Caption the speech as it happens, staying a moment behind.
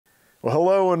Well,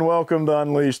 hello and welcome to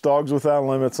Unleashed Dogs Without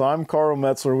Limits. I'm Carl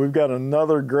Metzler. We've got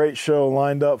another great show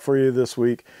lined up for you this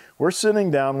week. We're sitting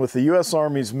down with the U.S.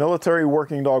 Army's Military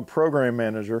Working Dog Program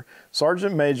Manager,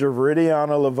 Sergeant Major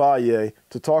Veridiana Lavalle,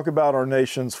 to talk about our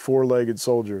nation's four-legged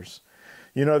soldiers.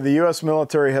 You know, the U.S.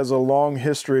 military has a long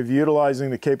history of utilizing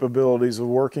the capabilities of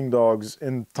working dogs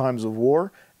in times of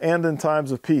war and in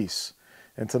times of peace.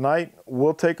 And tonight,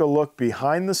 we'll take a look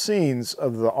behind the scenes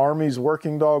of the Army's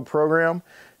Working Dog Program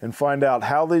and find out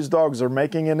how these dogs are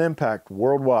making an impact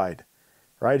worldwide,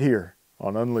 right here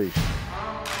on Unleashed.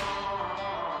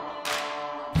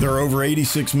 There are over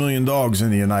 86 million dogs in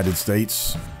the United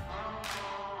States,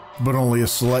 but only a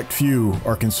select few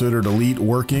are considered elite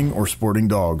working or sporting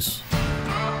dogs.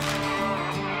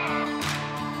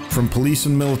 From police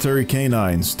and military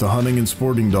canines to hunting and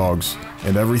sporting dogs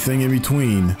and everything in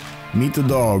between, meet the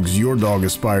dogs your dog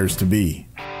aspires to be.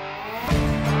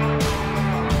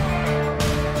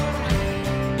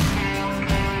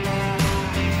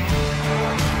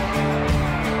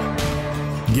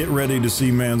 Get ready to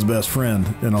see man's best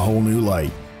friend in a whole new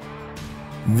light.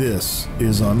 This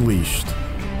is Unleashed.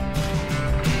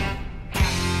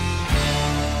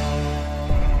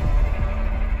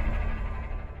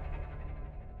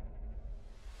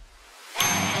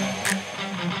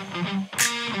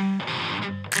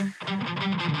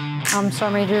 I'm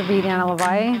Sergeant Major Veridiana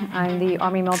Lavalle. I'm the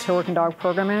Army Military Working Dog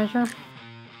Program Manager.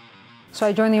 So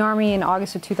I joined the Army in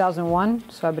August of 2001,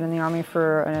 so I've been in the Army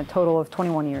for a total of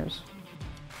 21 years.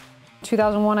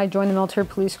 2001, I joined the Military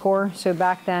Police Corps. So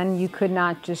back then, you could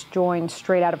not just join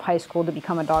straight out of high school to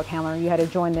become a dog handler. You had to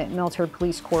join the Military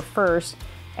Police Corps first,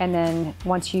 and then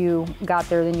once you got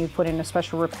there, then you put in a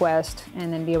special request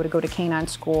and then be able to go to canine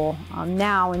school.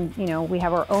 Now, we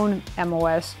have our own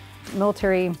MOS,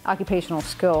 Military Occupational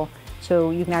Skill, so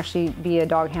you can actually be a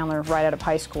dog handler right out of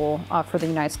high school for the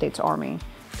United States Army.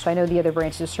 So I know the other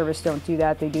branches of service don't do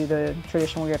that. They do the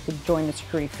traditional where you have to join the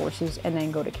security forces and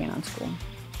then go to canine school.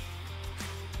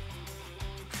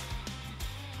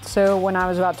 So when I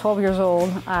was about 12 years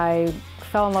old, I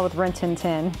fell in love with Rin Tin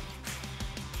Tin.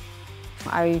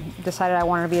 I decided I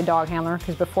wanted to be a dog handler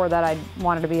because before that I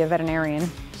wanted to be a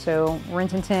veterinarian. So Rin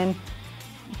Tin Tin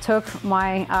took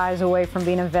my eyes away from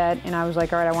being a vet, and I was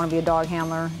like, all right, I want to be a dog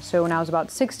handler. So when I was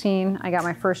about 16, I got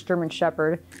my first German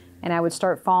Shepherd, and I would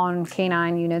start following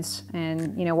canine units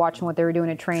and watching what they were doing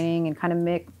at training and kind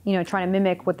of trying to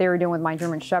mimic what they were doing with my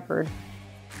German Shepherd.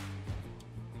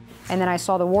 And then I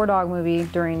saw the War Dog movie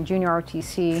during junior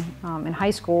ROTC in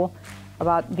high school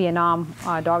about Vietnam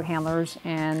dog handlers,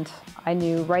 and I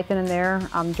knew right then and there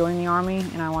I'm joining the Army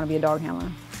and I want to be a dog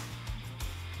handler.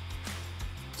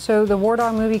 So the War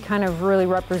Dog movie kind of really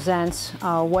represents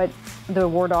what the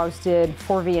War Dogs did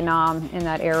for Vietnam in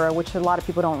that era, which a lot of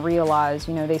people don't realize.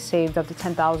 They saved up to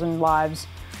 10,000 lives,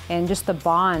 and just the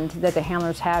bond that the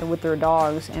handlers had with their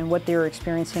dogs and what they were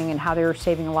experiencing and how they were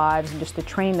saving lives and just the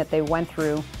training that they went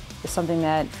through is something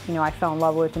that I fell in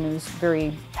love with, and it was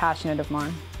very passionate of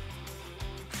mine.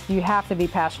 You have to be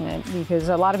passionate because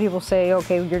a lot of people say,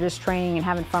 okay, you're just training and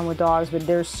having fun with dogs, but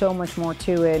there's so much more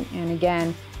to it. And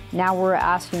again, now we're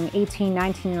asking 18,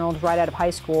 19-year-olds right out of high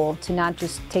school to not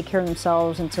just take care of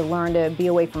themselves and to learn to be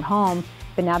away from home,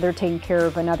 but now they're taking care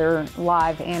of another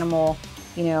live animal,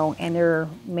 and they're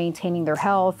maintaining their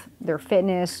health, their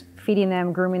fitness, feeding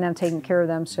them, grooming them, taking care of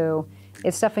them. So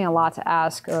it's definitely a lot to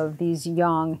ask of these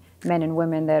young men and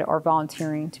women that are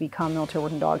volunteering to become military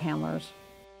working dog handlers.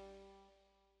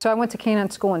 So I went to canine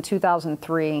school in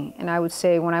 2003, and I would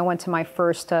say when I went to my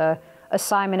first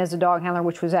assignment as a dog handler,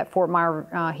 which was at Fort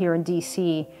Myer here in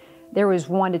DC, there was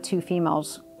 1 to 2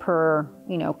 females per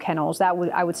kennels. I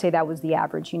would say that was the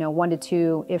average, 1 to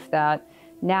 2, if that.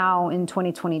 Now in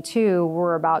 2022,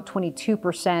 we're about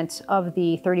 22% of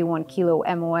the 31 kilo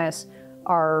MOS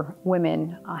are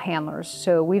women handlers.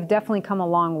 So we've definitely come a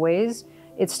long ways.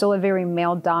 It's still a very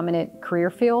male-dominant career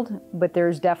field, but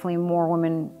there's definitely more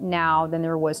women now than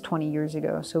there was 20 years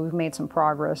ago. So we've made some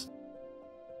progress.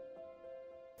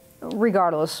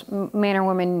 Regardless, man or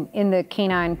woman in the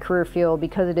canine career field,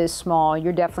 because it is small,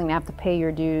 you're definitely gonna have to pay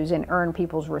your dues and earn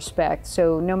people's respect.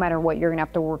 So no matter what, you're gonna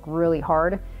have to work really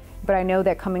hard. But I know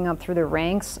that coming up through the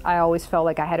ranks, I always felt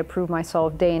like I had to prove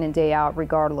myself day in and day out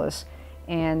regardless.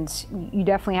 And you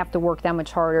definitely have to work that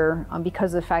much harder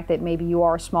because of the fact that maybe you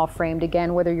are small framed.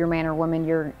 Again, whether you're man or woman,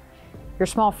 you're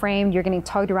small framed, you're getting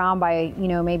tugged around by,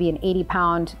 maybe an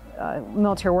 80-pound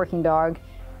military working dog.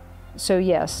 So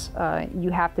yes, you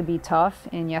have to be tough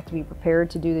and you have to be prepared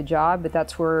to do the job, but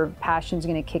that's where passion's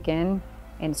gonna kick in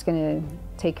and it's gonna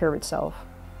take care of itself.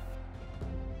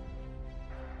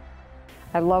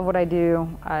 I love what I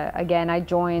do. Again, I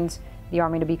joined the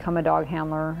Army to become a dog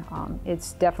handler.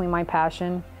 It's definitely my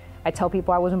passion. I tell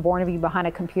people I wasn't born to be behind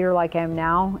a computer like I am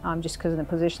now, just because of the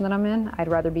position that I'm in. I'd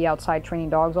rather be outside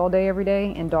training dogs all day, every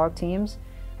day, in dog teams,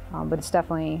 but it's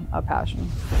definitely a passion.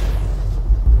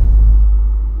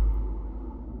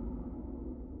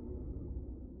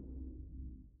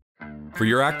 For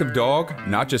your active dog,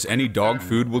 not just any dog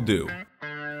food will do.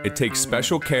 It takes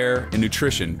special care and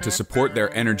nutrition to support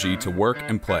their energy to work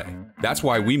and play. That's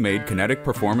why we made Kinetic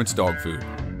Performance Dog Food.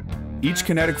 Each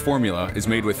Kinetic formula is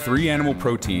made with 3 animal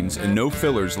proteins and no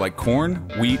fillers like corn,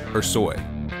 wheat, or soy.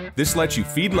 This lets you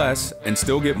feed less and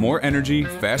still get more energy,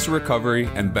 faster recovery,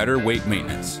 and better weight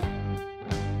maintenance.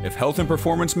 If health and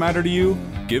performance matter to you,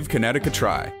 give Kinetic a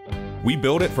try. We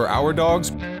build it for our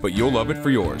dogs, but you'll love it for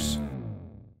yours.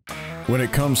 When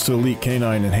it comes to elite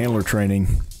canine and handler training,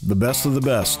 the best of the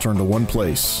best turn to one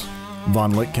place,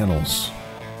 Von Lick Kennels.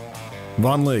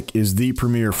 Von Lick is the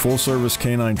premier full-service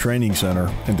canine training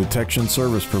center and detection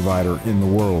service provider in the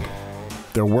world.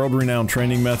 Their world-renowned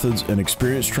training methods and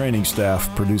experienced training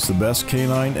staff produce the best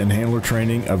canine and handler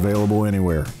training available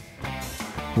anywhere.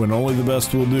 When only the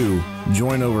best will do,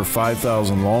 join over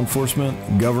 5,000 law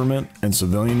enforcement, government, and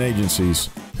civilian agencies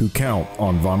who count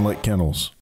on Von Lick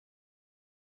Kennels.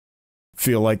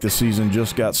 Feel like the season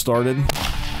just got started?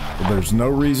 Well, there's no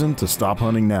reason to stop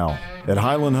hunting now. At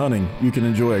Highland Hunting, you can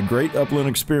enjoy a great upland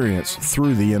experience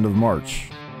through the end of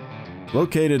March.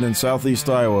 Located in southeast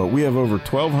Iowa, we have over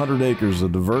 1,200 acres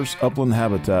of diverse upland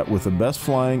habitat with the best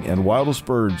flying and wildest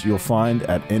birds you'll find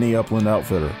at any upland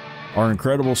outfitter. Our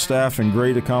incredible staff and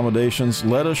great accommodations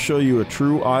let us show you a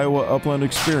true Iowa upland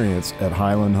experience at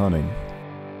Highland Hunting.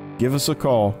 Give us a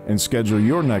call and schedule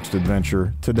your next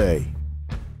adventure today.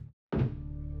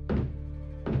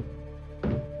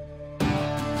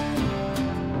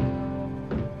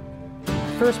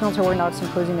 The first Military Working Dog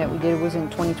Symposium that we did was in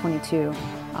 2022.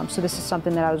 So this is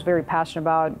something that I was very passionate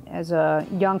about. As a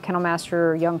young kennel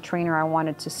master, young trainer, I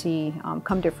wanted to see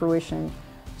come to fruition.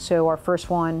 So our first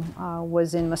one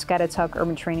was in Muscatatuck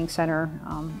Urban Training Center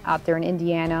out there in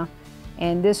Indiana.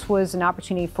 And this was an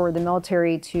opportunity for the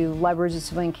military to leverage the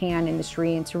civilian canine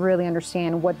industry and to really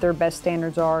understand what their best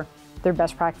standards are, their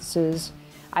best practices.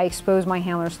 I exposed my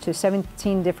handlers to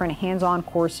 17 different hands-on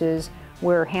courses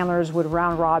where handlers would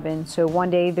round robin. So one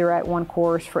day they're at one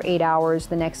course for 8 hours,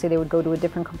 the next day they would go to a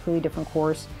completely different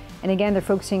course. And again, they're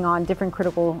focusing on different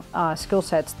critical skill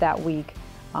sets that week.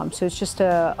 So it's just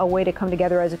a way to come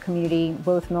together as a community,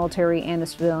 both military and the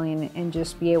civilian, and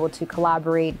just be able to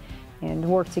collaborate and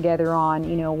work together on,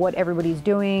 what everybody's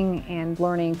doing and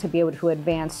learning to be able to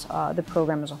advance the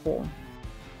program as a whole.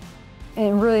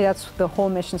 And really that's the whole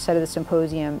mission set of the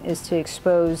symposium, is to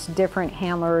expose different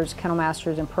handlers, kennel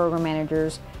masters, and program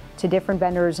managers to different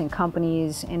vendors and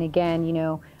companies, and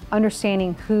again,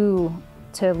 understanding who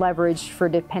to leverage for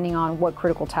depending on what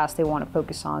critical tasks they want to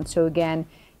focus on. So again,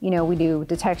 we do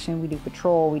detection, we do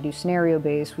patrol, we do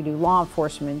scenario-based, we do law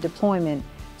enforcement, deployment.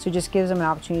 So it just gives them an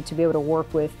opportunity to be able to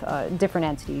work with different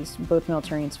entities, both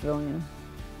military and civilian.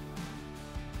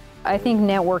 I think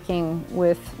networking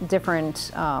with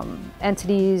different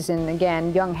entities, and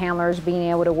again, young handlers being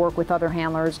able to work with other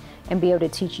handlers and be able to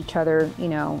teach each other,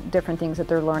 different things that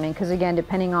they're learning. Because again,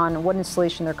 depending on what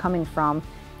installation they're coming from,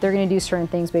 they're going to do certain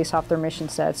things based off their mission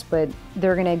sets, but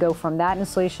they're going to go from that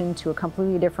installation to a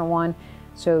completely different one.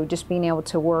 So just being able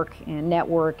to work and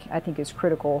network, I think, is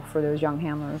critical for those young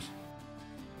handlers.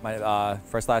 My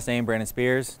first last name, Brandon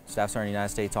Spears, Staff Sergeant United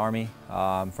States Army,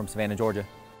 from Savannah, Georgia.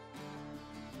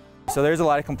 So there's a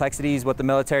lot of complexities with the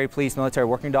Military Police Military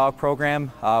Working Dog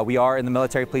program. We are in the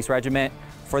Military Police Regiment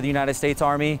for the United States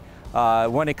Army.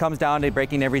 When it comes down to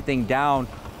breaking everything down,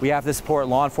 we have to support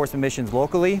law enforcement missions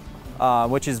locally,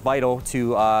 which is vital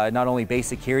to not only base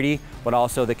security, but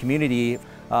also the community.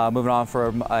 Moving on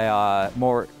from a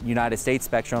more United States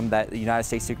spectrum, that the United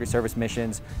States Secret Service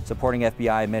missions, supporting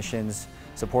FBI missions,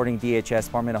 supporting DHS,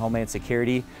 Department of Homeland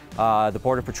Security, the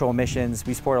Border Patrol missions.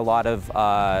 We support a lot of,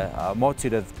 a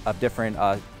multitude of different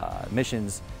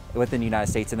missions within the United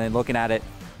States. And then looking at it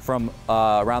from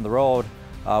around the world,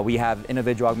 we have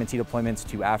individual augmentee deployments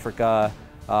to Africa,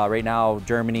 right now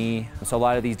Germany. So a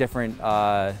lot of these different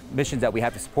missions that we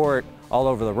have to support all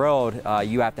over the world,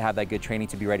 you have to have that good training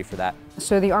to be ready for that.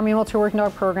 So the Army Military Working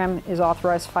Dog Program is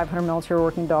authorized 500 military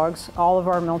working dogs. All of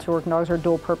our military working dogs are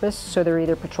dual purpose, so they're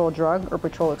either patrol drug or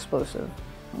patrol explosive.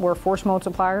 We're a force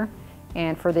multiplier,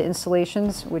 and for the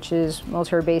installations, which is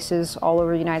military bases all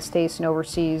over the United States and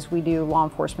overseas, we do law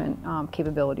enforcement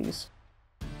capabilities.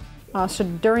 So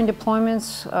during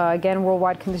deployments, again,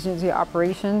 worldwide contingency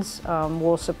operations,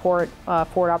 we'll support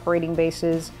forward operating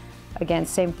bases, Again,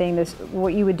 same thing,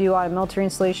 what you would do on a military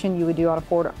installation, you would do on a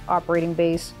forward operating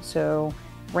base. So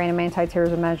random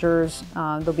anti-terrorism measures,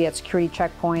 they'll be at security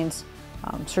checkpoints,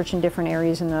 searching different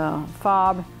areas in the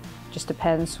FOB, just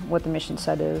depends what the mission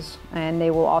set is. And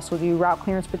they will also do route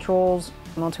clearance patrols.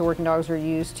 Military working dogs are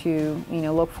used to,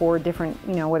 look for different,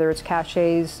 whether it's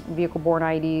caches, vehicle-borne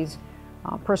IEDs,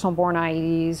 personal-borne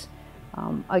IEDs.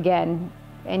 Again,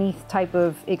 any type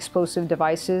of explosive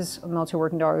devices, military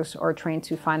working dogs are trained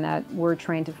to find that. We're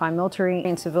trained to find military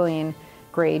and civilian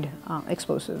grade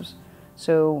explosives.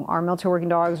 So our military working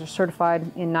dogs are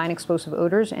certified in 9 explosive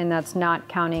odors, and that's not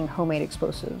counting homemade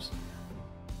explosives.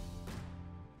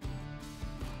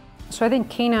 So I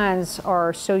think canines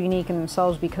are so unique in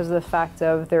themselves because of the fact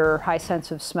of their high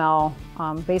sense of smell,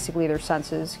 basically their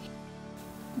senses.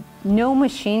 No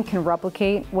machine can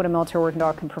replicate what a military working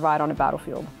dog can provide on a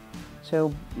battlefield.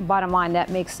 So bottom line, that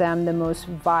makes them the most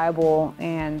viable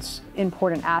and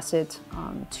important asset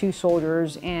to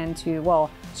soldiers and to, well,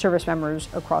 service members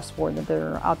across the board that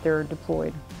they're out there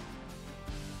deployed.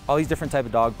 All these different type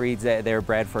of dog breeds, they're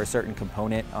bred for a certain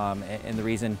component, and the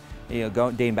reason,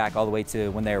 dating back all the way to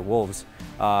when they were wolves,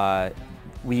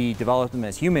 we developed them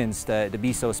as humans to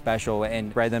be so special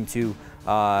and bred them to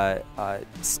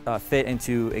fit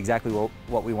into exactly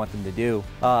what we want them to do.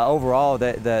 Overall,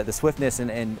 the swiftness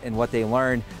and what they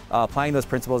learn, applying those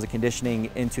principles of conditioning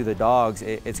into the dogs,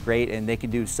 it's great, and they can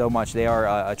do so much. They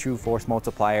are a true force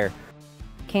multiplier.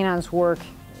 Canines work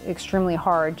extremely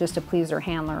hard just to please their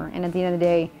handler, and at the end of the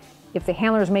day, if the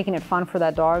handler is making it fun for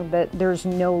that dog, there's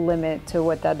no limit to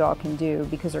what that dog can do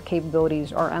because their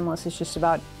capabilities are endless. It's just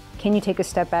about, can you take a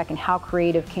step back and how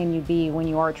creative can you be when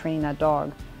you are training that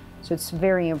dog? So it's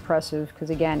very impressive because,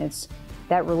 again, it's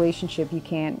that relationship, you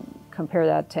can't compare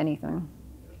that to anything.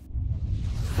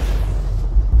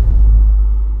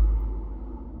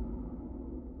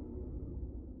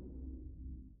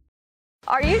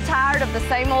 Are you tired of the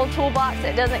same old toolbox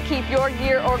that doesn't keep your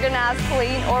gear organized,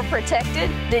 clean, or protected?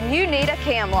 Then you need a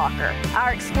cam locker.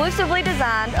 Our exclusively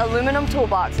designed aluminum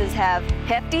toolboxes have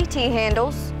hefty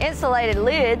T-handles, insulated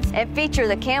lids, and feature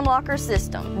the cam locker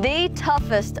system, the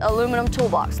toughest aluminum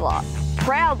toolbox lock.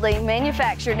 Proudly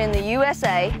manufactured in the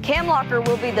USA, Cam Locker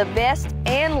will be the best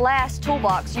and last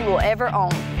toolbox you will ever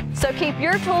own. So keep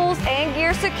your tools and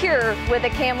gear secure with a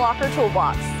Cam Locker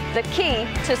toolbox, the key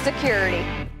to security.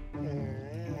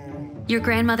 Your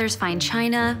grandmother's fine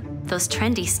china, those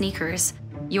trendy sneakers,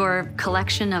 your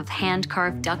collection of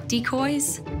hand-carved duck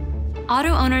decoys. Auto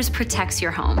Owners protects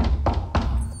your home.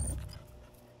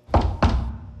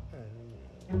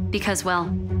 Because,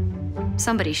 well,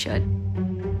 somebody should.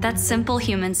 That's simple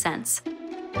human sense.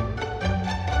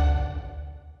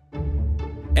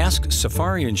 Ask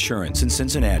Safari Insurance in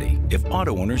Cincinnati if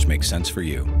Auto Owners make sense for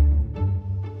you.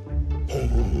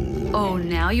 Oh,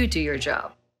 now you do your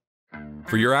job.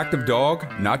 For your active dog,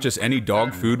 not just any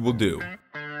dog food will do.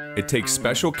 It takes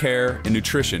special care and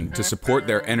nutrition to support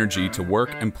their energy to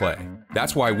work and play.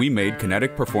 That's why we made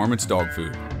Kinetic Performance Dog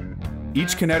Food.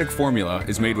 Each Kinetic formula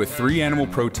is made with 3 animal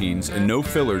proteins and no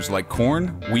fillers like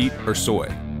corn, wheat, or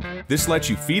soy. This lets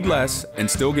you feed less and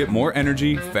still get more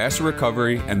energy, faster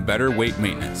recovery, and better weight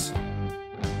maintenance.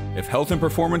 If health and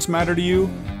performance matter to you,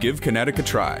 give Kinetic a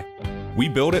try. We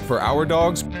build it for our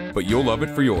dogs, but you'll love it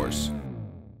for yours.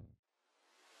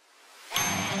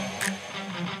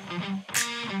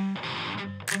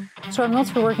 So our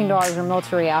military working dogs are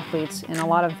military athletes, and a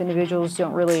lot of individuals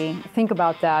don't really think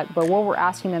about that, but what we're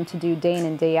asking them to do day in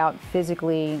and day out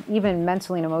physically, even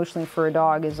mentally and emotionally for a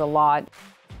dog is a lot.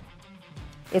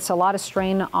 It's a lot of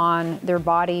strain on their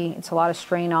body, it's a lot of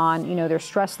strain on, their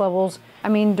stress levels. I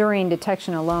mean, during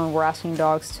detection alone, we're asking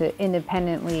dogs to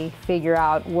independently figure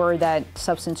out where that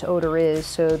substance odor is,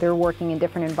 so they're working in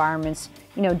different environments,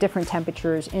 different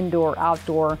temperatures, indoor,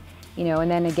 outdoor, and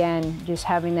then again, just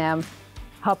having them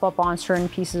hop up on certain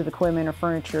pieces of equipment or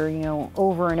furniture,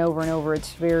 over and over and over.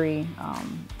 It's very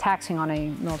taxing on a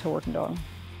military working dog.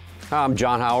 Hi, I'm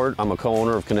John Howard. I'm a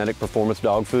co-owner of Kinetic Performance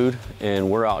Dog Food, and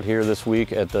we're out here this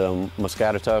week at the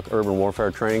Muscatatuck Urban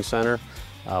Warfare Training Center.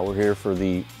 We're here for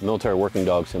the Military Working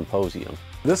Dog Symposium.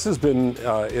 This has been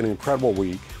an incredible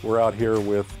week. We're out here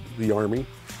with the Army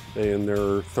and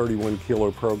their 31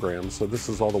 kilo program. So this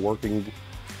is all the working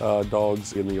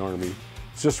dogs in the Army.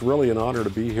 It's just really an honor to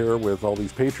be here with all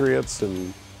these patriots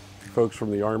and folks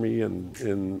from the Army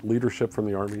and leadership from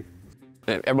the Army.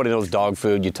 Everybody knows dog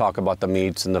food. You talk about the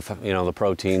meats and the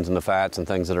proteins and the fats and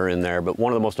things that are in there, but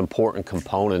one of the most important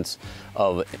components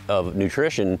of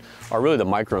nutrition are really the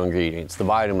microingredients, the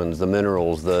vitamins, the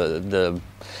minerals, the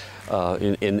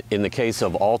In the case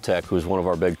of Alltech, who's one of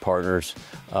our big partners,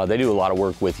 they do a lot of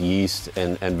work with yeast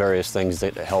and various things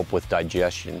that help with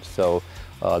digestion. So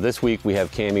this week we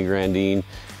have Cami Grandine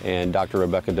and Dr.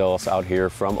 Rebecca Dulles out here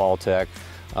from Alltech.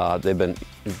 They've been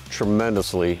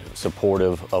tremendously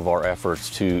supportive of our efforts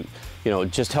to,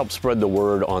 just help spread the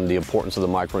word on the importance of the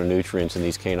micronutrients in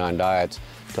these canine diets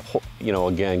to,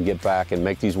 again, get back and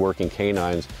make these working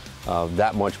canines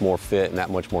that much more fit and that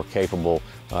much more capable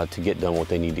to get done what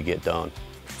they need to get done.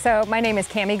 So my name is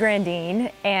Cami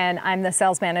Grandine, and I'm the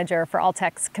sales manager for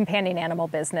Alltech's companion animal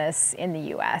business in the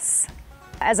U.S.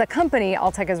 As a company,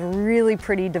 Alltech is really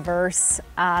pretty diverse.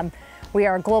 We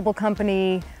are a global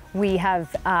company. We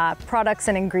have products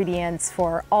and ingredients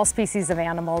for all species of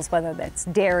animals, whether that's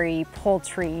dairy,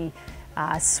 poultry,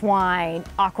 swine,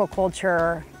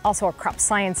 aquaculture, also a crop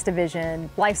science division,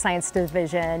 life science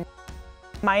division.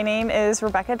 My name is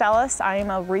Rebecca Dulles.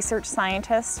 I'm a research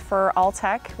scientist for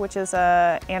Alltech, which is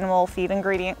an animal feed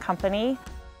ingredient company.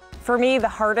 For me, the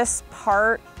hardest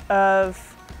part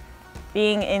of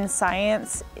being in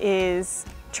science is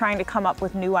trying to come up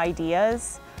with new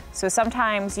ideas. So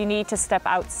sometimes you need to step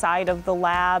outside of the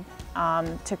lab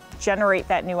to generate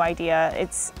that new idea.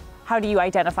 It's how do you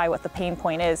identify what the pain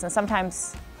point is? And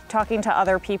sometimes talking to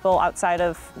other people outside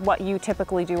of what you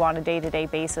typically do on a day-to-day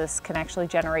basis can actually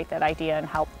generate that idea and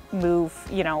help move,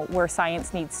 where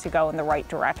science needs to go in the right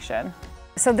direction.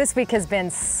 So this week has been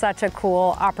such a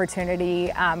cool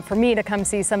opportunity for me to come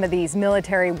see some of these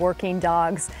military working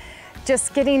dogs,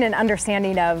 just getting an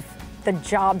understanding of the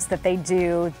jobs that they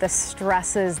do, the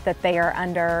stresses that they are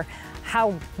under,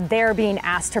 how they're being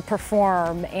asked to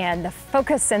perform, and the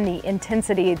focus and the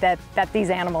intensity that these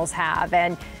animals have,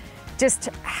 and just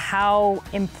how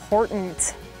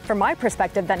important, from my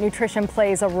perspective, that nutrition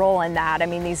plays a role in that. I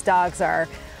mean, these dogs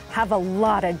have a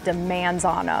lot of demands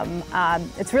on them.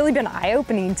 It's really been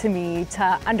eye-opening to me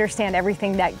to understand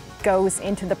everything that goes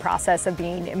into the process of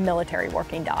being a military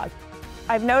working dog.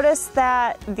 I've noticed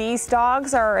that these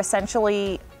dogs are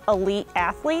essentially elite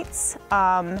athletes,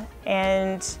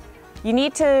 and you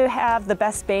need to have the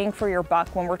best bang for your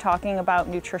buck when we're talking about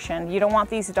nutrition. You don't want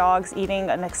these dogs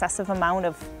eating an excessive amount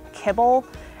of kibble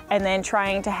and then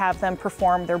trying to have them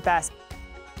perform their best.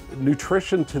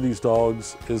 Nutrition to these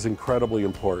dogs is incredibly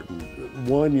important.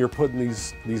 One, you're putting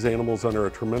these animals under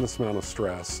a tremendous amount of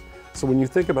stress. So when you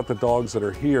think about the dogs that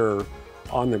are here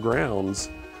on the grounds,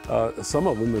 some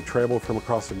of them have traveled from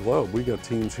across the globe. We got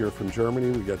teams here from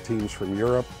Germany, we got teams from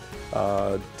Europe,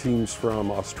 teams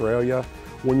from Australia.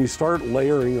 When you start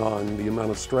layering on the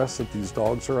amount of stress that these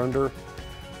dogs are under,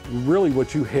 really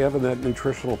what you have in that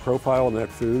nutritional profile and that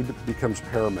food becomes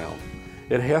paramount.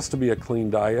 It has to be a clean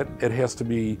diet. It has to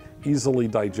be easily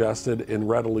digested and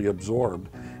readily absorbed.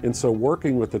 And so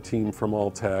working with the team from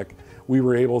Alltech, we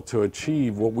were able to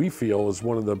achieve what we feel is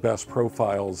one of the best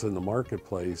profiles in the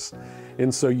marketplace.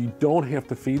 And so you don't have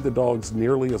to feed the dogs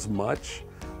nearly as much.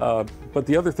 But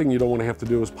the other thing you don't want to have to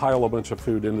do is pile a bunch of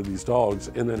food into these dogs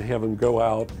and then have them go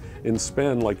out and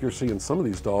spend, like you're seeing some of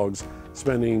these dogs,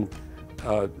 spending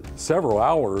several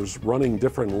hours running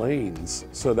different lanes.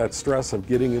 So that stress of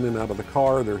getting in and out of the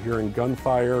car, they're hearing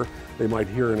gunfire, they might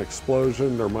hear an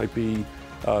explosion, there might be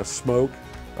smoke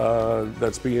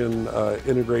that's being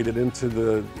integrated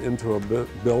into a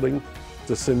building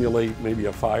to simulate maybe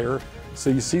a fire. So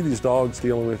you see these dogs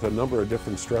dealing with a number of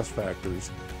different stress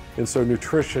factors. And so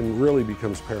nutrition really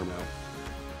becomes paramount.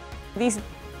 These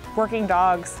working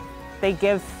dogs, they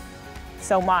give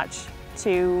so much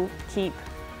to keep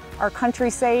our country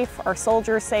safe, our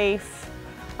soldiers safe,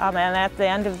 and at the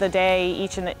end of the day,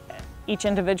 each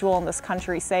individual in this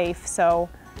country safe. So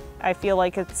I feel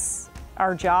like it's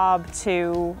our job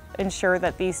to ensure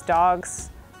that these dogs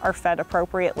are fed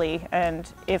appropriately,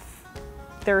 and if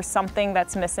there's something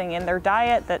that's missing in their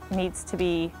diet that needs to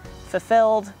be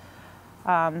fulfilled,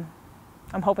 I'm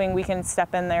hoping we can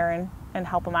step in there and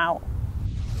help them out.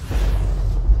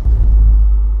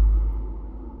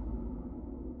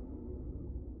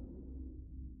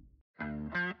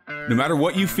 No matter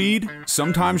what you feed,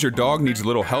 sometimes your dog needs a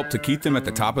little help to keep them at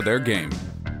the top of their game.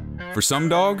 For some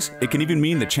dogs, it can even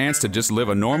mean the chance to just live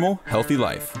a normal, healthy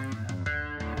life.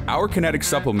 Our Kinetic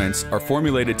supplements are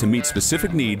formulated to meet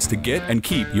specific needs to get and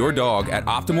keep your dog at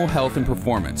optimal health and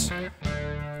performance.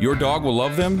 Your dog will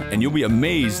love them, and you'll be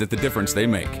amazed at the difference they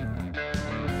make.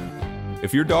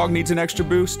 If your dog needs an extra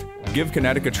boost, give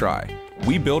Kinetic a try.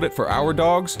 We build it for our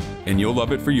dogs, and you'll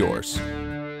love it for yours.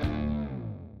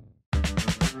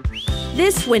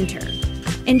 This winter,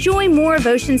 enjoy more of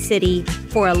Ocean City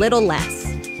for a little less.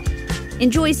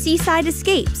 Enjoy seaside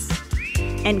escapes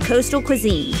and coastal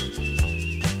cuisine.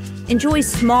 Enjoy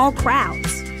small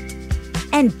crowds.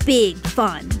 and big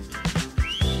fun.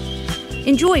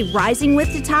 Enjoy rising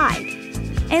with the tide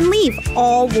and leave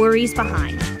all worries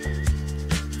behind.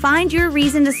 Find your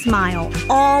reason to smile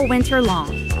all winter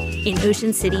long in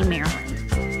Ocean City, Maryland.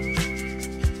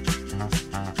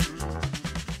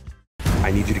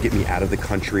 I need you to get me out of the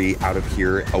country, out of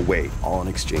here, away. All in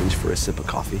exchange for a sip of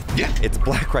coffee? Yeah, it's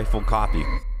Black Rifle Coffee.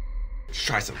 Let's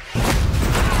try some.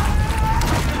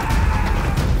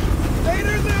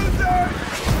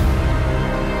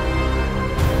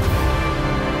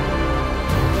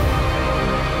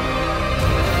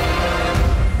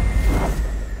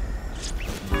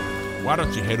 Why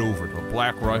don't you head over to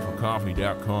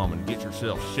blackriflecoffee.com and get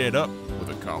yourself set up with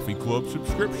a coffee club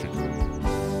subscription.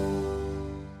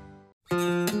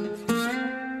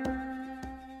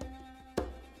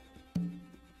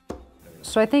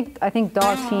 So I think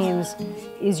dog teams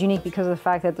is unique because of the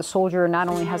fact that the soldier not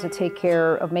only has to take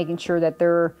care of making sure that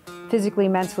they're physically,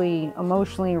 mentally,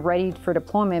 emotionally ready for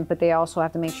deployment, but they also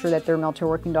have to make sure that their military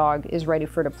working dog is ready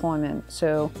for deployment.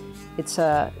 So it's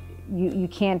you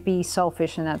can't be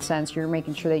selfish in that sense. You're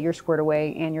making sure that you're squared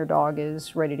away and your dog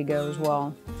is ready to go as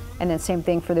well. And then same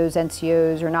thing for those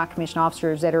NCOs or not commissioned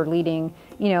officers that are leading,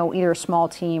 either a small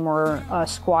team or a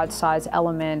squad size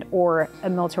element or a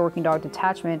military working dog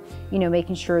detachment,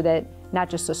 making sure that not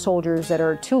just the soldiers that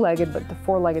are two-legged, but the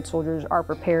four-legged soldiers are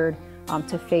prepared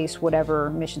to face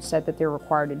whatever mission set that they're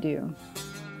required to do.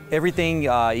 Everything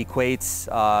equates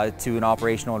to an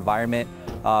operational environment.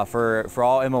 For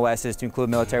all MOSs, to include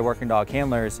military working dog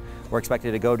handlers, we're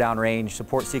expected to go downrange,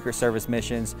 support Secret Service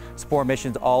missions, support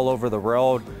missions all over the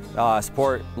world,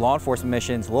 support law enforcement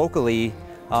missions locally,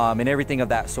 and everything of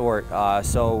that sort.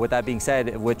 So with that being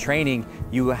said, with training,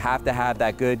 you have to have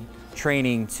that good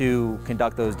training to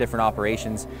conduct those different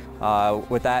operations.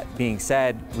 With that being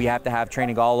said, we have to have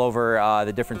training all over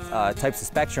the different types of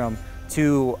spectrum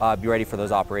to be ready for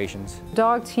those operations.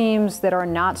 Dog teams that are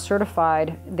not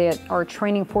certified, that are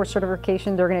training for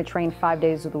certification, they're going to train 5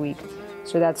 days of the week.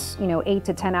 So that's 8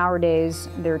 to 10 hour days.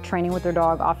 They're training with their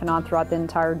dog off and on throughout the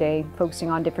entire day,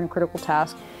 focusing on different critical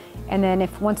tasks. And then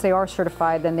once they are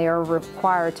certified, then they are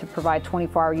required to provide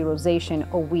 24-hour utilization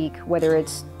a week, whether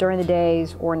it's during the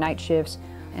days or night shifts.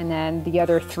 And then the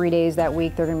other 3 days that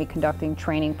week, they're going to be conducting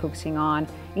training, focusing on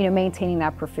maintaining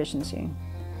that proficiency.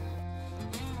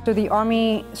 So the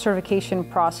Army certification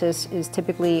process is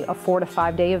typically a 4 to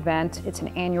 5 day event. It's an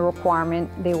annual requirement.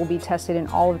 They will be tested in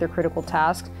all of their critical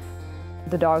tasks.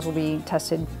 The dogs will be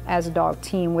tested as a dog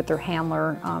team with their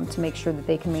handler to make sure that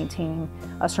they can maintain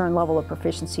a certain level of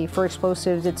proficiency. For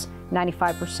explosives, it's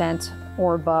 95%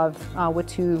 or above with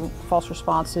 2 false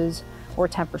responses or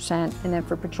 10%. And then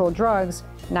for patrol drugs,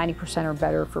 90% or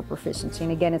better for proficiency.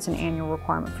 And again, it's an annual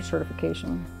requirement for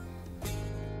certification.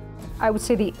 I would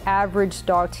say the average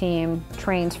dog team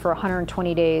trains for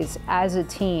 120 days as a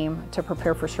team to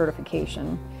prepare for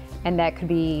certification. And that could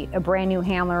be a brand new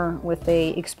handler with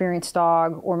an experienced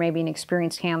dog, or maybe an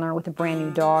experienced handler with a brand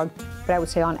new dog. But I would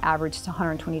say on average it's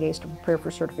 120 days to prepare for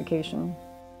certification.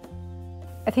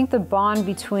 I think the bond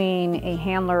between a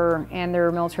handler and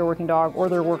their military working dog or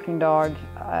their working dog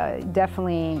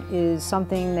definitely is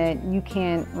something that you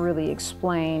can't really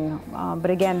explain.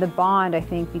 But again, the bond, I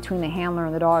think, between the handler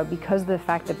and the dog, because of the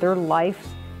fact that their life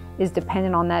is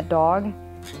dependent on that dog,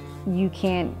 you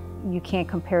can't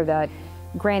compare that.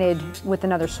 Granted, with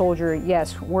another soldier,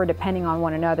 yes, we're depending on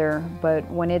one another, but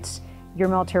when it's your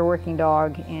military working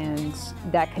dog and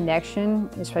that connection,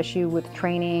 especially with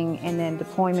training and then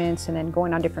deployments and then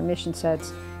going on different mission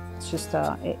sets, it's just,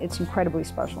 it's incredibly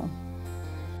special.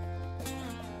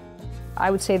 I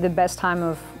would say the best time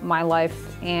of my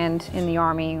life and in the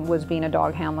Army was being a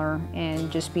dog handler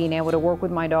and just being able to work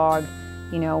with my dog,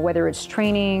 whether it's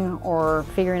training or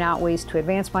figuring out ways to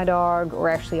advance my dog or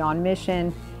actually on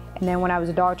mission. And then when I was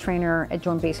a dog trainer at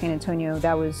Joint Base San Antonio,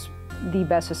 that was the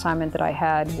best assignment that I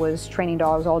had, was training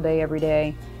dogs all day, every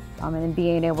day, and then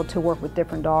being able to work with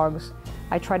different dogs.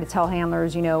 I try to tell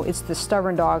handlers, it's the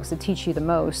stubborn dogs that teach you the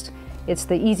most. It's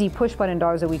the easy push button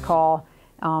dogs that we call,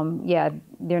 you're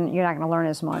not gonna learn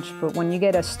as much. But when you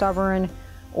get a stubborn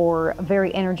or a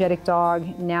very energetic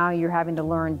dog, now you're having to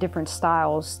learn different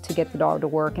styles to get the dog to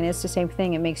work. And it's the same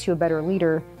thing, it makes you a better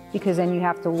leader, because then you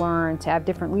have to learn to have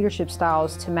different leadership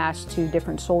styles to match to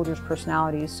different soldiers'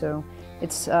 personalities. So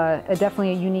it's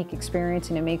definitely a unique experience,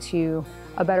 and it makes you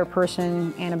a better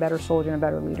person and a better soldier and a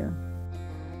better leader.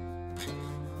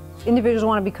 Individuals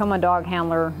want to become a dog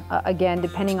handler, again,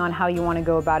 depending on how you want to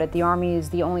go about it. The Army is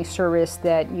the only service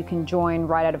that you can join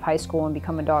right out of high school and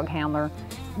become a dog handler.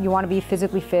 You want to be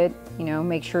physically fit,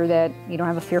 make sure that you don't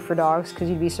have a fear for dogs, because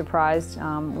you'd be surprised.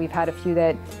 We've had a few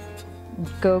that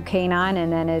go canine,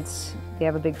 and then they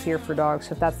have a big fear for dogs.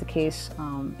 So if that's the case,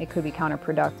 it could be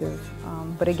counterproductive.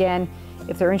 But again,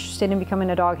 if they're interested in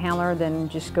becoming a dog handler, then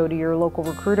just go to your local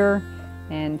recruiter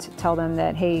and tell them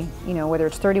that, hey, you know, whether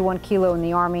it's 31 Kilo in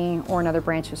the Army or another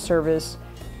branch of service,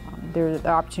 the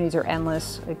opportunities are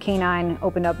endless. Canine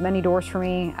opened up many doors for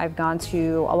me. I've gone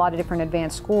to a lot of different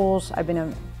advanced schools. I've been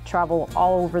to travel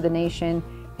all over the nation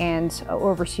and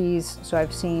overseas, so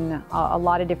I've seen a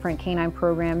lot of different canine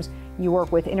programs. You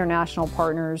work with international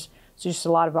partners, so just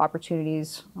a lot of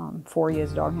opportunities for you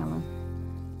as a dog handler.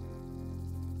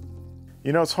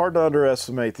 You know, it's hard to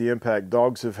underestimate the impact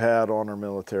dogs have had on our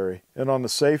military and on the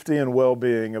safety and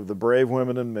well-being of the brave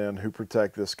women and men who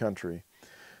protect this country.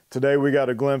 Today we got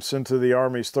a glimpse into the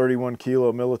Army's 31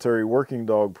 Kilo military working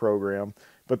dog program,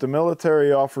 but the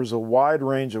military offers a wide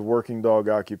range of working dog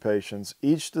occupations,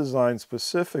 each designed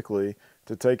specifically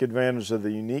to take advantage of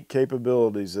the unique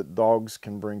capabilities that dogs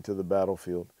can bring to the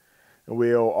battlefield. And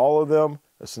we owe all of them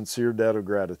a sincere debt of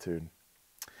gratitude.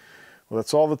 Well,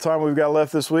 that's all the time we've got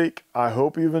left this week. I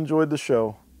hope you've enjoyed the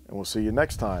show, and we'll see you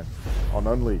next time on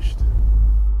Unleashed.